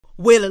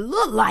Well, it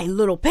look like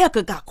little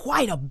Pekka got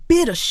quite a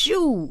bit of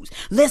shoes.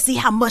 Let's see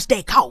how much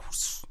they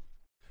cost.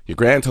 Your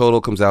grand total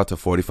comes out to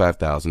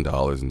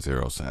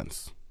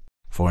 $45,000.00.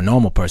 For a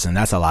normal person,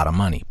 that's a lot of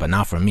money, but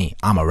not for me.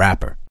 I'm a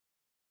rapper.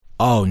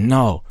 Oh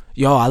no,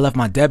 yo, I left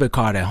my debit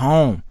card at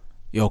home.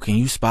 Yo, can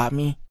you spot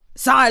me?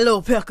 Sorry,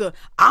 little Pekka,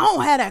 I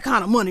don't have that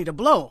kind of money to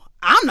blow.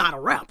 I'm not a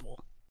rapper.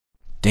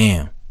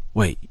 Damn.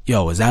 Wait,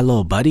 yo, is that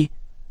Lil Buddy?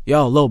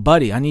 Yo, Lil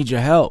Buddy, I need your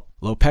help.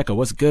 Lil Pekka,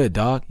 what's good,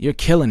 dog? You're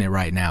killing it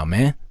right now,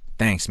 man.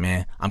 Thanks,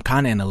 man. I'm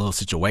kinda in a little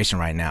situation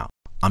right now.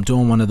 I'm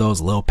doing one of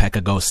those Lil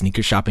Pekka Go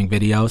sneaker shopping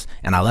videos,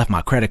 and I left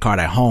my credit card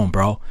at home,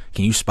 bro.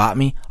 Can you spot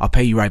me? I'll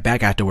pay you right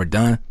back after we're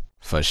done.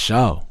 For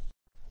sure.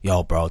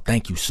 Yo, bro,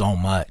 thank you so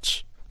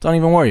much. Don't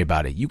even worry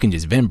about it. You can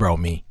just Venbro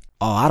me.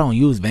 Oh, I don't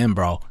use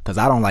Venbro, because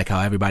I don't like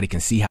how everybody can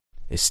see how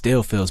it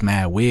still feels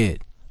mad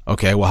weird.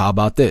 Okay, well, how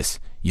about this?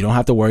 You don't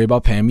have to worry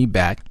about paying me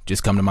back.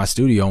 Just come to my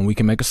studio and we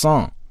can make a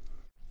song.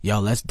 Yo,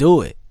 let's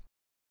do it.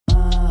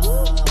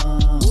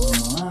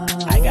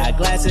 I got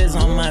glasses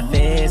on my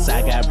face,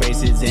 I got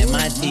braces in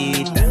my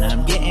teeth, and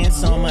I'm getting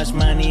so much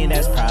money,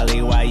 that's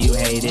probably why you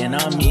hating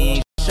on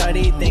me.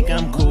 Shorty think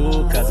I'm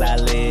cool, cause I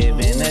live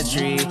in a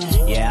tree.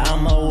 Yeah,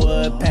 I'm a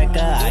woodpecker,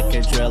 I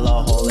could drill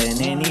a hole in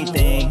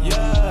anything.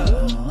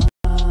 Yeah,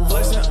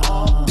 flexing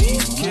all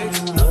these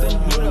kicks, nothing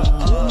new to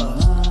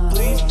us.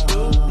 Please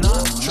do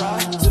not try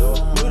to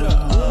new to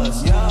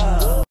us,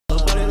 yeah.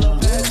 Little buddy, little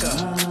pecker,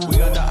 we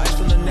got the ice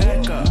from the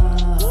tecca.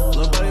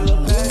 Little buddy,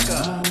 little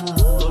pecker,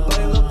 little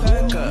buddy, little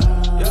pecker,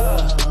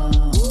 yeah.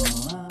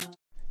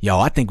 Yo,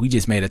 I think we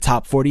just made a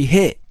top 40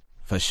 hit.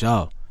 For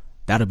sure.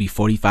 That'll be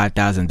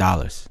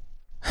 $45,000.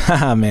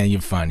 Haha, man,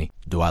 you're funny.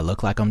 Do I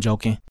look like I'm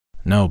joking?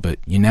 No, but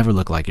you never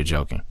look like you're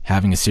joking.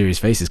 Having a serious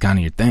face is kind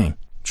of your thing.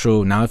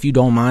 True, now if you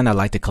don't mind, I'd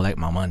like to collect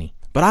my money.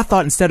 But I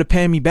thought instead of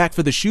paying me back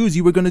for the shoes,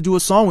 you were going to do a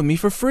song with me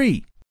for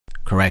free.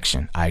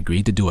 Correction, I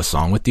agreed to do a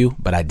song with you,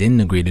 but I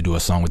didn't agree to do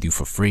a song with you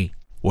for free.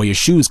 Well, your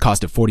shoes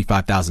costed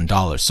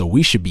 $45,000, so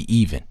we should be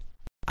even.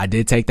 I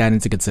did take that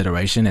into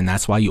consideration, and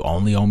that's why you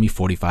only owe me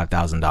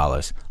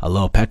 $45,000. A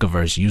Lil Pekka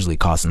verse usually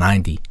costs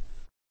 $90,000.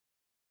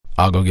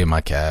 I'll go get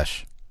my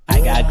cash.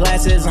 I got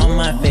glasses on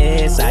my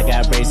face, I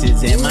got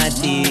braces in my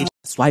teeth.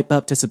 Swipe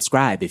up to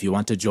subscribe if you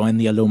want to join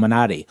the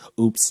Illuminati.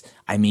 Oops,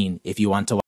 I mean, if you want to